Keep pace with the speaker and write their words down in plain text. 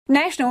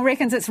National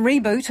reckons its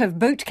reboot of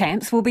boot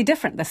camps will be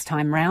different this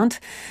time round.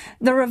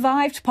 The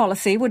revived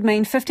policy would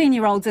mean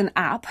 15-year-olds and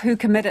up who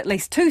commit at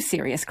least 2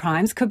 serious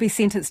crimes could be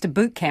sentenced to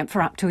boot camp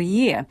for up to a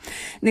year.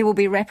 There will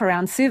be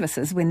wraparound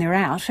services when they're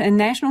out, and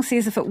National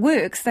says if it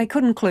works, they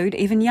could include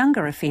even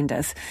younger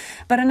offenders.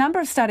 But a number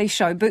of studies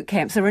show boot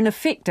camps are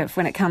ineffective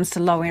when it comes to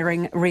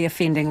lowering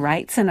reoffending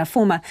rates, and a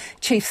former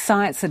chief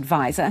science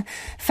advisor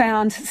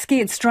found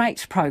scared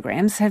straight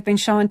programs have been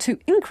shown to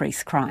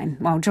increase crime.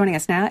 Well, joining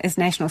us now is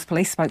National's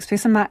police spokesperson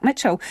Mark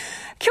Mitchell.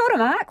 Kia ora,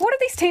 Mark. What are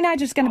these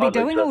teenagers going to be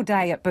doing all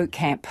day at boot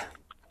camp?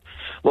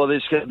 Well,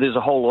 there's a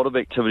whole lot of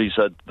activities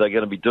that they're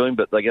going to be doing,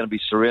 but they're going to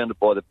be surrounded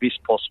by the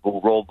best possible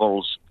role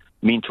models,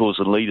 mentors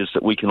and leaders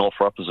that we can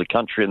offer up as a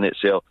country, and that's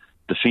our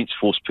Defence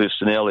Force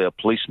personnel, our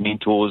police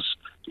mentors,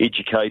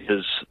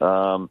 educators,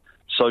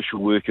 social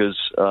workers,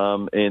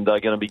 and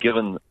they're going to be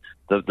given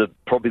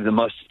probably the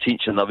most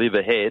attention they've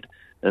ever had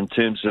in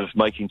terms of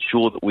making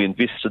sure that we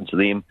invest into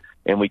them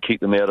and we keep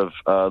them out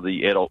of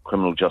the adult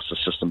criminal justice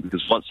system,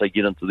 because once they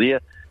get into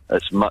there,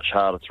 it's much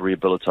harder to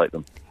rehabilitate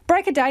them.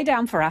 Break a day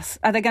down for us.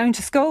 Are they going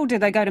to school? Do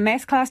they go to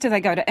maths class? Do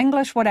they go to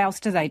English? What else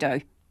do they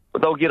do?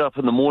 They'll get up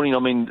in the morning. I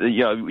mean,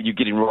 you're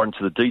getting right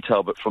into the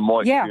detail, but from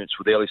my experience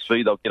with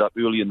LSV, they'll get up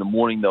early in the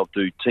morning. They'll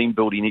do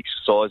team-building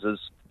exercises.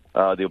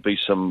 There'll be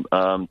some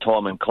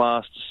time in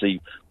class to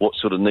see what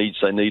sort of needs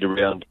they need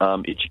around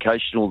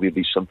educational. There'll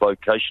be some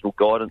vocational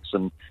guidance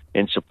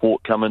and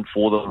support coming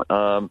for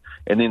them.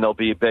 And then they'll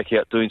be back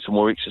out doing some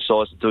more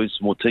exercise and doing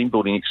some more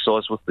team-building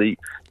exercise with the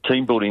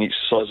team-building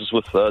exercises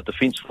with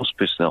Defence Force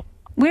personnel.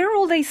 Where are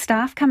all these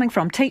staff coming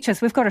from?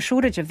 Teachers, we've got a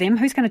shortage of them.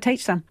 Who's going to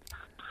teach them?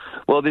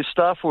 Well, there's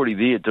staff already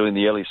there doing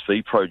the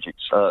LSV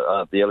projects,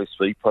 the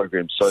LSV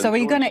program. So are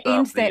you going to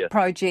end that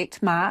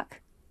project,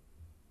 Mark?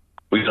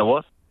 You know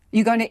what?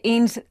 You're going to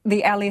end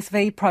the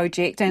LSV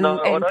project and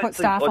put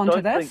staff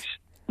onto this?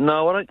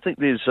 No, I don't think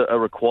there's a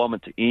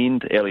requirement to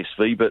end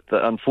LSV, but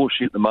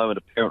unfortunately at the moment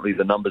apparently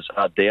the numbers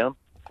are down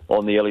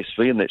on the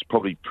LSV, and that's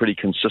probably pretty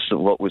consistent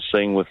with what we're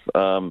seeing with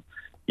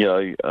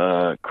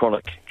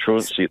chronic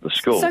truancy at the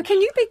school. So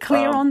can you be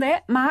clear on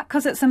that, Mark?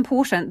 Because it's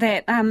important.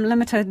 That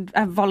limited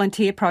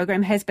volunteer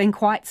program has been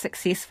quite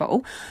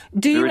successful.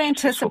 Do you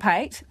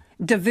anticipate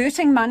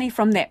diverting money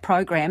from that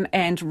program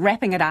and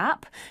wrapping it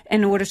up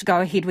in order to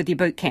go ahead with your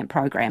boot camp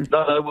program?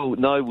 No,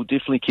 we'll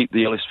definitely keep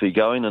the LSV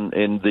going, and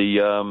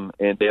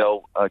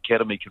our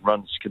academy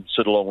can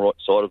sit along right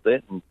side of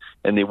that,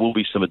 and there will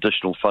be some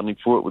additional funding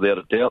for it without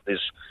a doubt.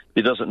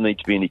 There doesn't need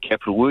to be any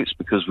capital works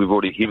because we've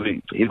already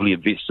heavily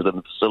invested in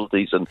the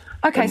facilities and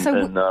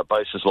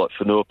bases like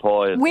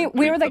Whenuapai and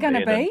where are they going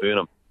to be?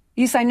 Burnham.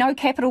 You say no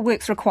capital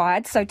works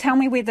required, so tell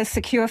me where the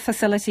secure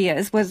facility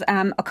is. Was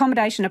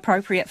accommodation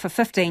appropriate for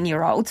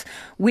 15-year-olds?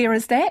 Where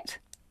is that?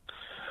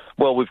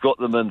 Well, we've got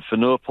them in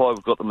Whenuapai,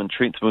 we've got them in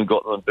Trentham, we've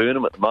got them in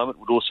Burnham at the moment.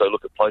 We'd also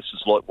look at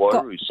places like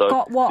Wairau.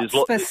 Got what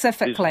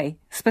specifically?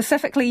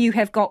 Specifically, you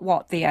have got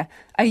what there?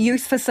 A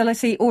youth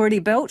facility already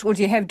built, or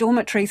do you have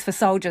dormitories for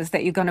soldiers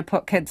that you're going to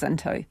put kids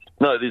into?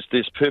 No,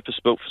 there's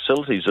purpose-built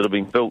facilities that have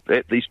been built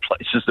at these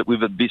places that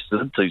we've invested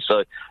into.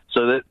 So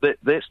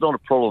that's not a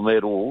problem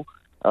at all.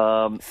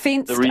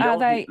 Fenced, are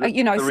they,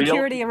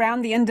 security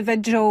around the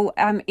individual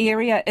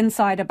area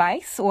inside a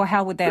base, or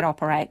how would that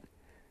operate?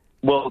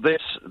 Well,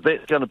 that's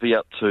going to be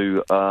up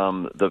to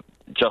the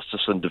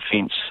Justice and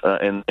Defence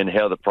and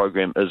how the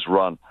program is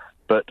run.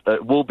 But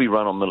it will be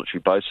run on military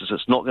bases.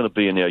 It's not going to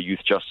be in our youth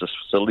justice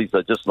facilities.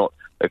 They're just not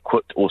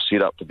equipped or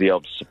set up to be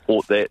able to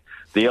support that.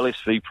 The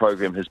LSV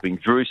program has been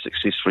very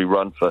successfully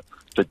run for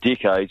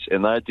decades,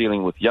 and they're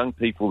dealing with young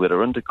people that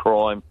are into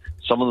crime.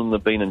 Some of them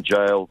have been in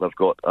jail. They've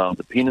got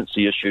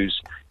dependency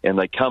issues, and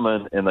they come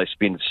in and they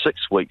spend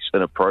 6 weeks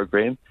in a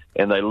program,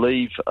 and they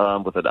leave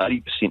with an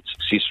 80%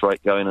 success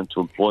rate going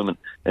into employment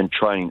and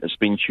training. It's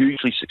been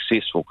hugely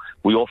successful.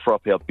 We offer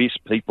up our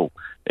best people.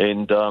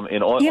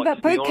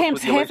 But boot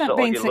camps haven't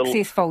been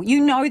successful.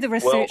 You know the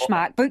research,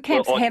 Mark. Boot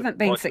camps haven't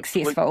been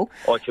successful.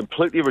 I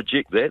completely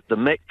reject that. The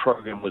MAC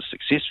program was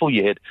successful.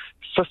 You had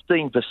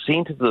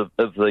 15%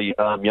 of the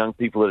young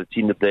people that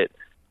attended that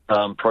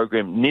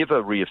program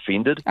never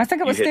reoffended. I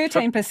think it was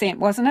 13%,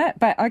 wasn't it?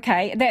 But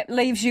okay, that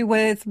leaves you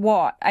with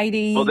what,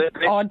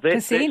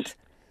 80-odd%?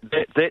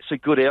 That's a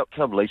good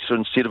outcome, Lisa.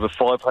 Instead of a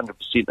 500%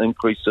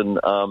 increase in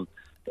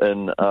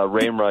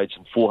ram raids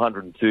and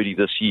 430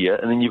 this year,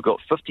 and then you've got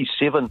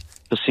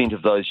 57%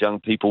 of those young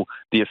people,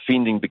 the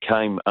offending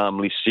became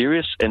less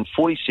serious, and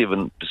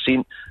 47%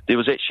 there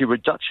was actually a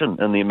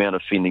reduction in the amount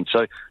of offending.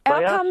 So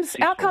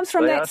outcomes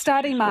from that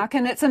study, Mark,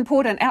 and it's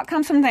important,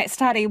 outcomes from that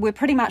study were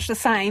pretty much the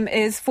same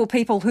as for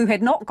people who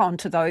had not gone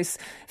to those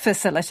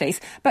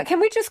facilities. But can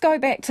we just go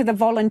back to the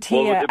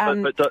volunteer,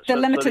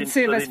 limited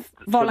service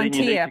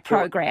volunteer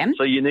program?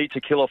 So you need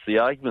to kill off the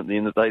argument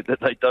then that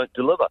they don't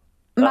deliver.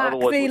 Mark,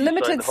 the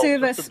limited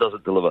service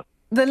doesn't deliver.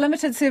 the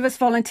Limited Service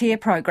Volunteer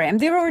Program,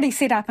 they're already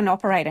set up and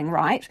operating,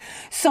 right?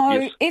 So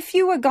Yes. if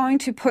you were going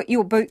to put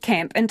your boot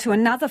camp into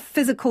another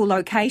physical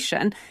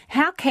location,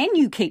 how can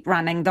you keep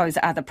running those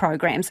other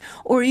programs?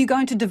 Or are you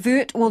going to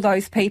divert all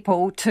those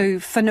people to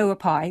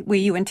Whenuapai, where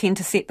you intend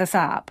to set this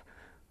up?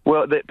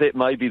 Well, that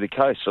may be the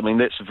case. I mean,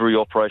 that's a very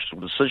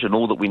operational decision.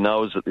 All that we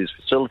know is that there's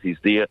facilities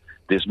there,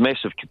 there's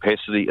massive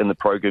capacity, and the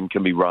program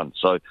can be run.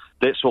 So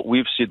that's what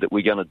we've said that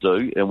we're going to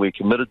do, and we're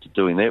committed to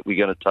doing that.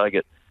 We're going to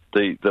target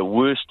the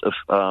worst of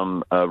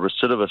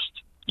recidivist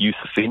youth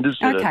offenders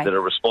that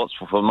are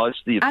responsible for most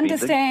of the offending.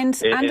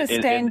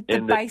 Understand the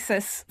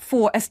basis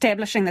for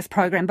establishing this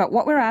program, but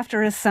what we're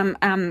after is some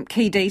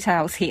key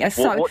details here.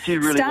 So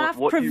staff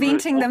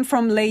preventing them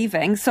from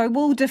leaving. So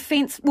will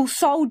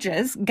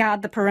soldiers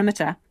guard the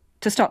perimeter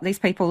to stop these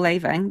people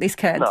leaving, these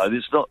kids? No,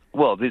 there's not.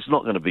 Well, there's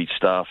not going to be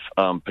staff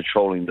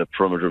patrolling the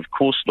perimeter. Of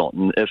course not.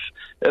 And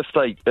if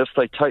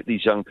they take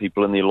these young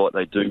people in there like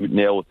they do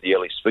now with the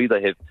LSV,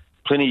 they have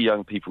plenty of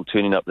young people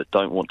turning up that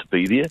don't want to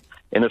be there.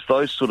 And if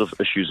those sort of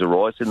issues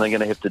arise, then they're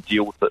going to have to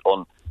deal with it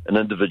on an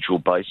individual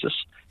basis.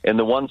 And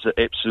the ones that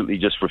absolutely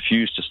just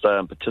refuse to stay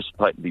and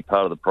participate and be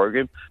part of the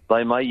program,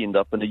 they may end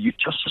up in a youth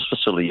justice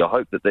facility. I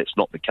hope that that's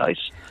not the case.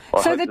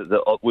 I hope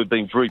that we've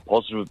been very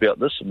positive about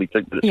this, and we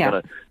think that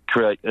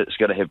it's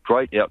going to have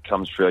great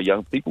outcomes for our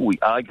young people. We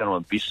are going to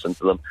invest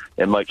into them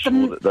and make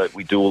sure that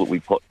we do all that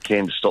we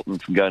can to stop them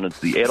from going into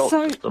the adult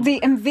system. So the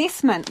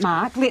investment,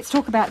 Mark, let's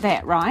talk about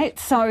that, right?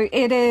 So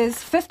it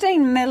is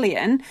 15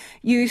 million,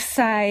 you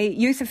say,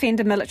 Youth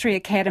Offender Military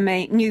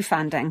Academy, new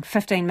funding,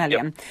 15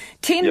 million. Yep.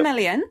 10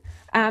 million...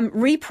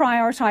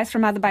 reprioritised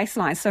from other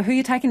baselines. So who are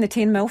you taking the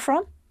 10 mil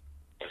from?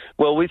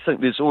 Well, we think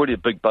there's already a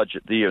big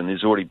budget there, and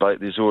there's already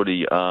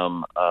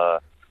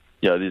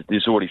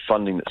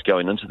funding that's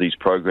going into these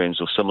programs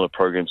or similar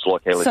programs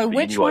like LSV. So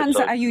which ones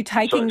are you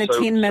taking the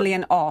 10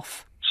 million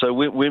off? So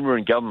when we're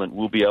in government,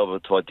 we'll be able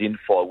to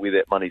identify where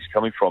that money's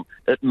coming from.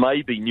 It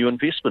may be new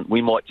investment.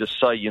 We might just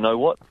say, you know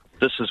what,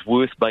 this is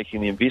worth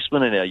making the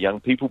investment in our young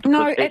people.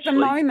 No, at the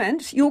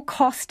moment, your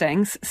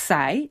costings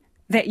say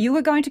that you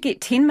were going to get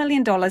 $10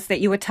 million that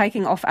you were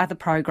taking off other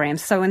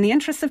programs. So in the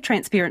interest of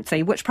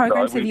transparency, which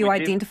programs have you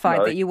identified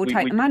that you will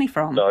take the money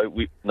from? No,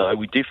 we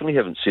definitely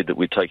haven't said that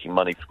we're taking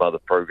money from other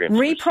programs.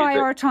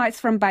 Reprioritise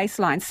from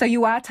baseline. So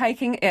you are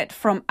taking it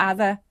from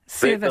other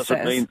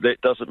services.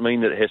 That doesn't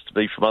mean that it has to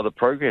be from other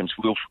programs.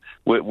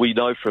 We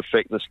know for a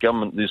fact this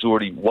government, there's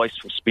already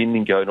wasteful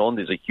spending going on.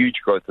 There's a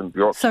huge growth in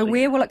bureaucracy. So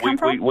where will it come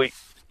from?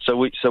 So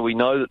we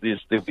know that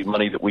there'll be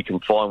money that we can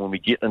find when we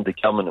get into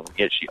government and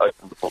we actually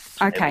open the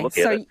books. Okay,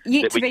 so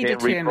yet to be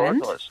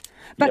determined.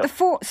 But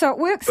so it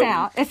works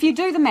out, if you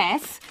do the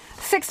maths,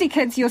 60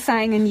 kids you're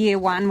saying in year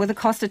one with a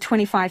cost of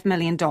 $25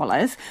 million,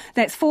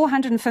 that's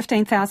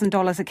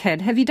 $415,000 a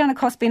kid. Have you done a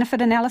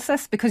cost-benefit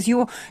analysis? Because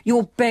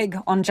you're big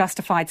on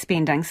justified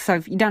spending. So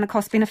have you done a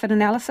cost-benefit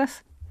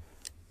analysis?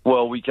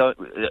 Well, we go,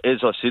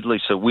 as I said,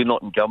 Lisa, we're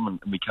not in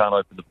government and we can't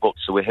open the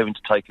books, so we're having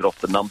to take it off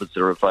the numbers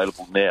that are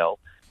available now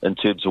in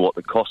terms of what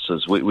the cost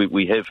is.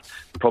 We have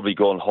probably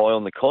gone high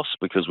on the cost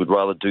because we'd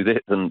rather do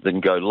that than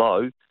go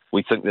low.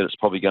 We think that it's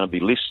probably going to be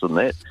less than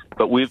that.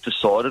 But we've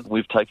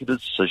taken a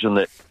decision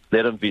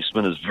that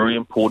investment is very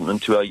important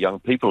into our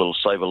young people. It'll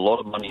save a lot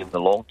of money in the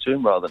long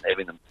term rather than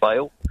having them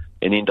fail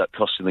and end up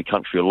costing the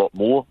country a lot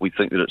more. We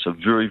think that it's a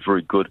very,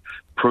 very good,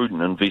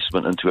 prudent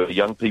investment into our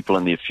young people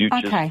and their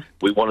futures. Okay.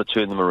 We want to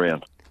turn them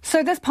around.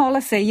 So this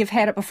policy, you've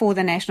had it before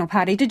the National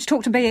Party. Did you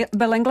talk to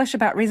Bill English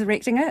about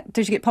resurrecting it?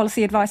 Did you get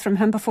policy advice from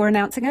him before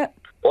announcing it?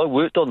 I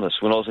worked on this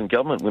when I was in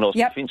government, when I was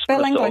Defence Minister.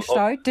 Bill English,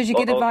 though. Did you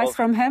get advice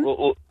from him?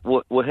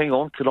 Well, hang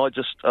on. Can I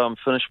just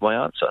finish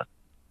my answer?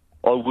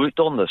 I worked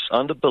on this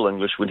under Bill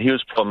English when he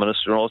was Prime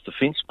Minister and I was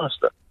Defence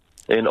Minister.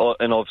 And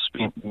I've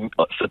spent,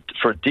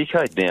 for a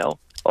decade now,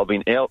 I've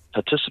been out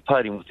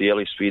participating with the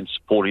LSV and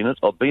supporting it.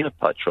 I've been a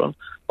patron.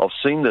 I've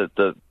seen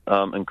the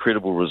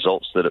incredible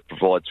results that it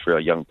provides for our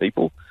young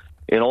people.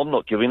 And I'm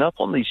not giving up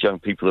on these young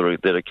people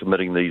that are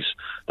committing these.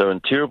 They're in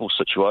terrible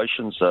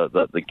situations.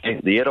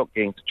 The adult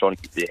gangs are trying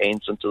to get their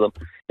hands into them,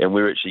 and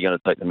we're actually going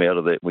to take them out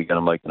of that. We're going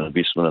to make an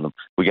investment in them.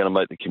 We're going to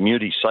make the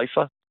community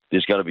safer.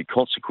 There's going to be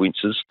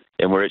consequences,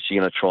 and we're actually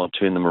going to try and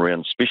turn them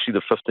around, especially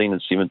the 15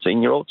 and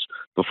 17-year-olds,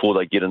 before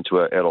they get into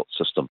our adult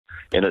system.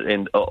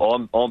 And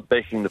I'm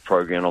backing the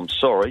program. I'm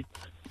sorry.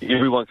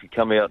 Everyone can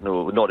come out,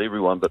 not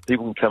everyone, but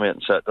people can come out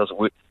and say it doesn't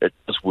work. It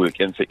does work.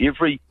 And for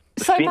every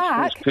So,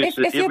 Mark,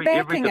 if you're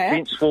backing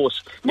it,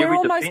 we're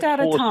almost out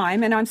of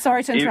time, and I'm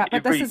sorry to interrupt,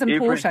 but this is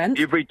important.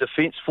 Every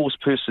Defence Force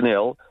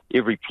personnel,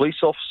 every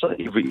police officer,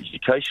 every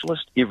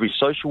educationalist, every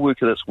social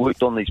worker that's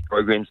worked on these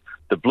programs,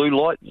 the blue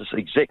light is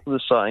exactly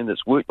the same,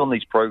 that's worked on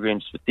these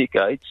programs for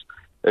decades.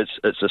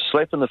 It's a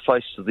slap in the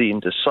face to them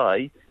to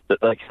say that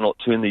they cannot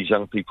turn these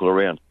young people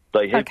around.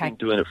 They have been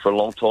doing it for a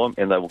long time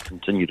and they will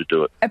continue to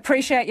do it.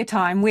 Appreciate your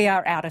time. We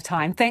are out of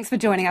time. Thanks for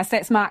joining us.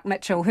 That's Mark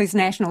Mitchell, who's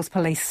Nationals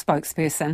Police spokesperson.